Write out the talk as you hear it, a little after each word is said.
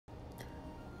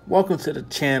Welcome to the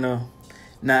channel.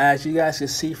 Now, as you guys can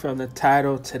see from the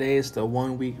title, today is the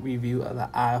 1 week review of the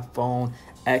iPhone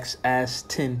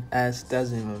XS, 10s,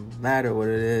 doesn't even matter what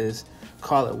it is.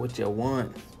 Call it what you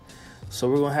want. So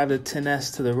we're going to have the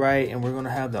 10s to the right, and we're going to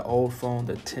have the old phone,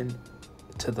 the 10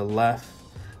 to the left.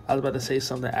 I was about to say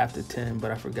something after 10,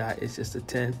 but I forgot. It's just the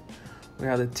 10. We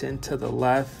have the 10 to the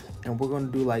left, and we're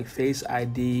going to do like Face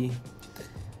ID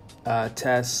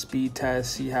test, speed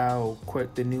test, see how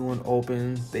quick the new one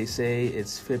opens. They say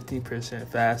it's 15%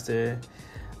 faster.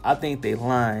 I think they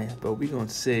lying, but we're going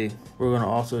to see. We're going to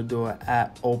also do an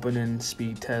app opening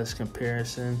speed test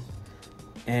comparison.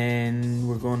 And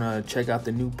we're going to check out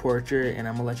the new portrait, and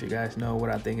I'm going to let you guys know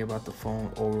what I think about the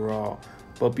phone overall.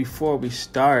 But before we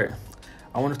start,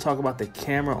 I want to talk about the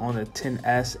camera on the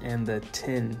 10s and the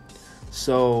 10.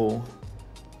 So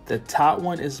the top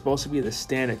one is supposed to be the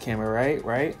standard camera,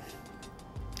 right?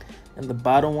 And the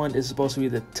bottom one is supposed to be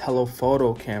the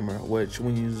telephoto camera, which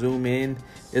when you zoom in,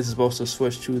 it's supposed to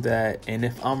switch to that. And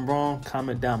if I'm wrong,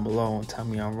 comment down below and tell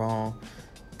me I'm wrong,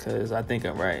 because I think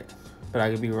I'm right, but I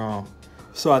could be wrong.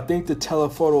 So I think the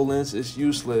telephoto lens is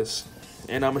useless,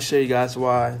 and I'm going to show you guys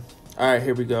why. All right,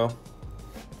 here we go.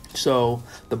 So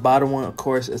the bottom one, of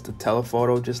course, is the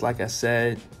telephoto, just like I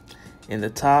said. And the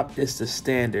top is the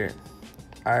standard.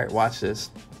 All right, watch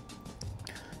this.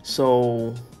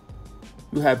 So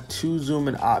you have two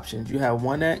zoom-in options. You have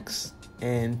 1x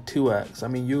and 2x. I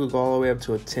mean, you could go all the way up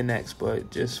to a 10x,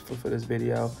 but just for this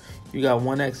video, you got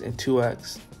 1x and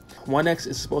 2x. 1x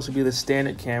is supposed to be the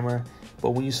standard camera, but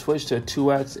when you switch to a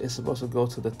 2x, it's supposed to go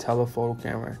to the telephoto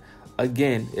camera.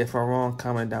 Again, if I'm wrong,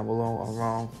 comment down below I'm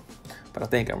wrong, but I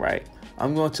think I'm right.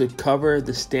 I'm going to cover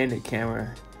the standard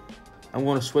camera. I'm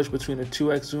going to switch between the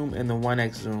 2x zoom and the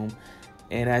 1x zoom.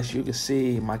 And as you can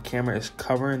see, my camera is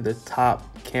covering the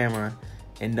top camera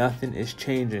and nothing is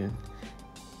changing.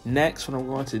 Next, what I'm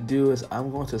going to do is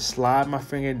I'm going to slide my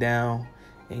finger down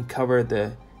and cover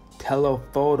the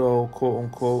telephoto quote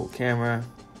unquote camera.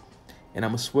 And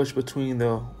I'm going to switch between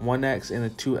the 1x and the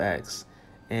 2x.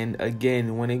 And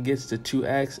again, when it gets to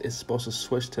 2x, it's supposed to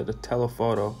switch to the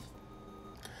telephoto.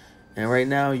 And right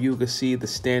now you can see the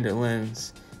standard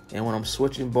lens. And when I'm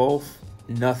switching both,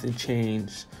 nothing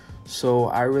changed. So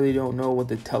I really don't know what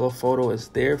the telephoto is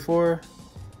there for.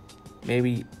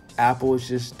 Maybe Apple is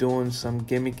just doing some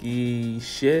gimmicky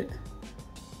shit.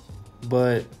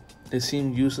 But it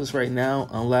seems useless right now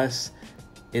unless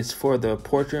it's for the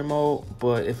portrait mode.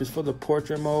 But if it's for the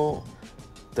portrait mode,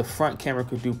 the front camera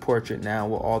could do portrait now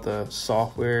with all the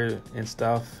software and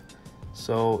stuff.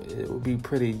 So it would be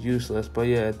pretty useless. But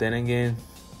yeah, then again,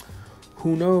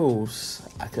 who knows?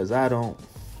 Because I don't.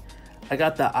 I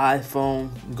got the iPhone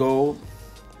Gold,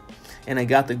 and I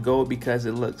got the Gold because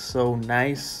it looks so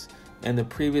nice. And the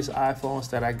previous iPhones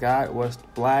that I got was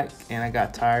black, and I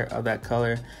got tired of that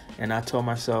color. And I told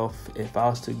myself, if I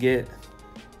was to get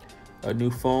a new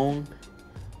phone,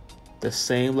 the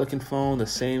same looking phone, the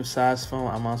same size phone,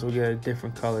 I might as well get a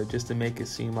different color just to make it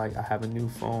seem like I have a new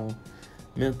phone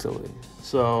mentally.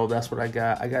 So that's what I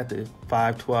got. I got the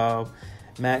 512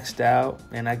 maxed out,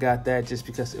 and I got that just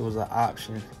because it was an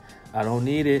option. I don't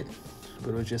need it,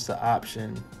 but it was just an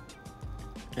option.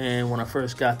 And when I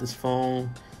first got this phone,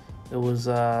 it was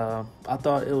I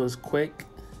thought it was quick.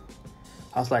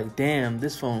 I was like, damn,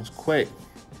 this phone's quick.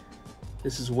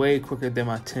 This is way quicker than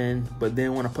my 10. But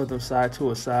then when I put them side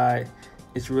to side,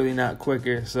 it's really not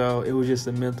quicker. So it was just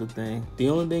a mental thing. The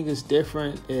only thing that's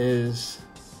different is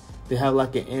they have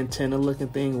like an antenna looking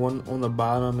thing, one on the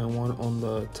bottom and one on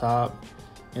the top.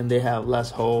 And they have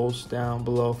less holes down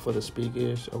below for the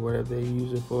speakers or whatever they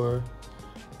use it for.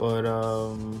 But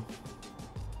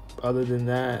other than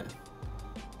that,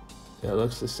 yeah, it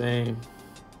looks the same.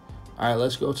 All right,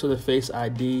 let's go to the Face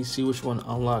ID, see which one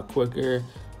unlocked quicker,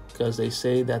 because they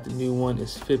say that the new one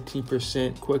is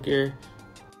 15% quicker.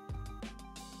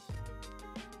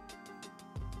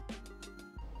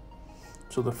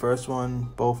 So the first one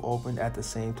both opened at the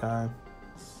same time.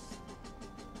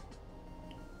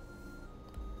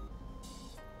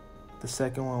 The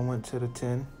second one went to the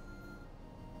 10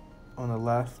 on the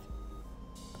left.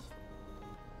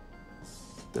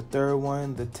 The third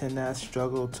one, the 10s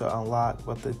struggled to unlock,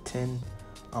 but the 10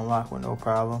 unlocked with no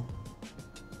problem.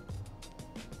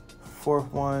 Fourth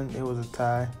one, it was a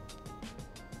tie.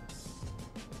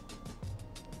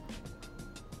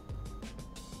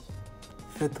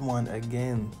 Fifth one,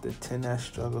 again, the 10s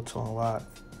struggled to unlock.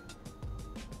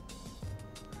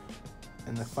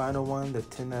 And the final one, the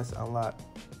 10s unlocked.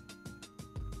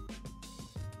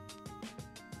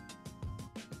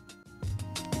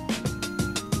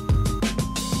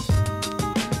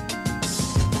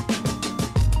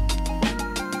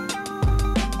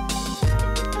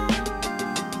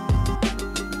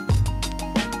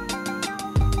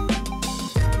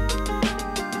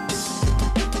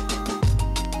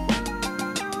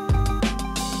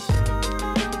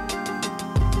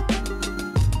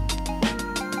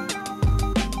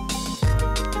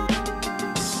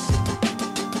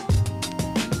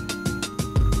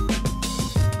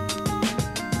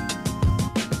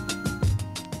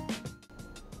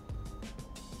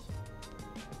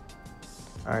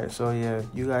 Alright, so yeah,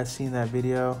 you guys seen that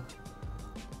video.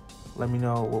 Let me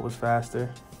know what was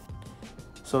faster.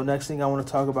 So next thing I want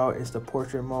to talk about is the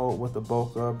portrait mode with the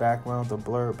bokeh background, the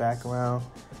blurred background.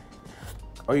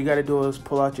 All you got to do is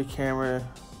pull out your camera,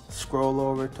 scroll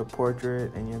over to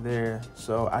portrait, and you're there.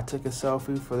 So I took a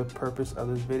selfie for the purpose of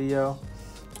this video.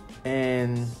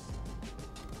 And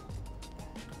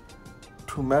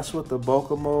to mess with the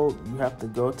bokeh mode, you have to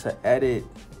go to edit,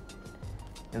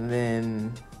 and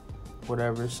then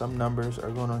whatever, some numbers are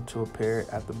going to appear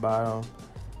at the bottom,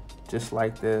 just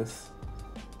like this.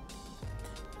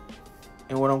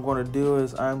 And what I'm going to do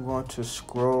is I'm going to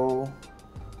scroll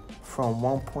from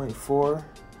 1.4.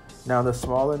 Now the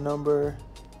smaller number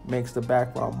makes the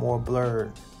background more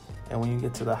blurred, and when you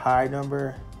get to the high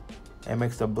number, it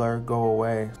makes the blur go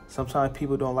away. Sometimes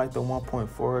people don't like the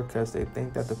 1.4 because they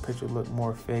think that the picture look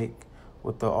more fake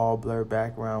with the all blurred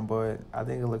background, but I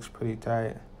think it looks pretty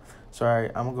tight. So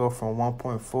alright, I'm gonna go from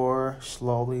 1.4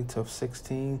 slowly to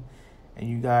 16, and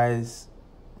you guys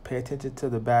pay attention to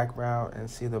the background and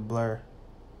see the blur.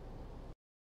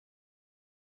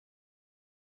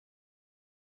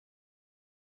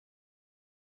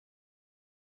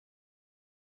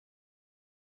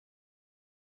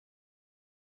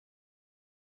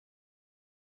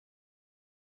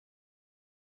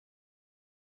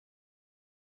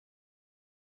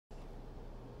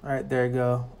 Alright, there you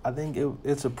go. I think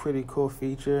it's a pretty cool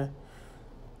feature.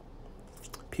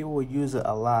 People will use it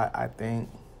a lot, I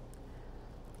think.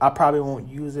 I probably won't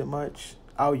use it much.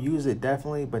 I'll use it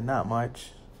definitely, but not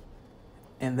much.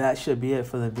 And that should be it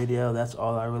for the video. That's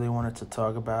all I really wanted to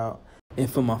talk about. And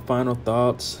for my final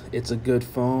thoughts, it's a good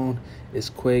phone. It's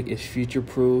quick, it's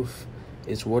future-proof,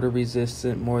 it's water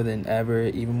resistant more than ever,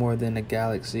 even more than the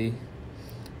Galaxy.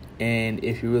 And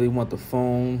if you really want the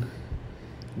phone,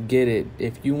 get it.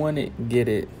 If you want it, get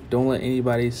it. Don't let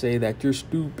anybody say that you're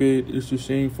stupid, it's the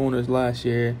same phone as last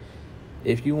year.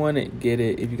 If you want it, get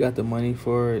it. If you got the money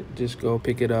for it, just go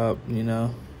pick it up, you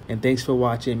know. And thanks for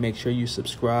watching. Make sure you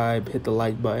subscribe, hit the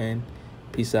like button.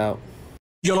 Peace out.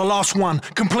 You're the last one.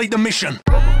 Complete the mission.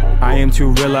 I am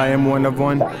too real, I am one of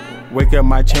one. Wake up,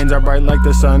 my chains are bright like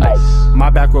the sun. My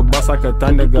back will bust like a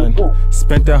thunder gun.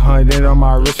 Spent 100 on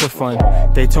my wrist for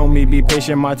fun. They told me be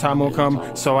patient, my time will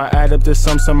come. So I add up to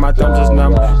some my thumb just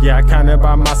numb. Yeah, I counted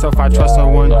by myself, I trust no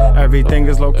one. Everything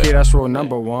is low key, that's rule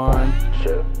number one.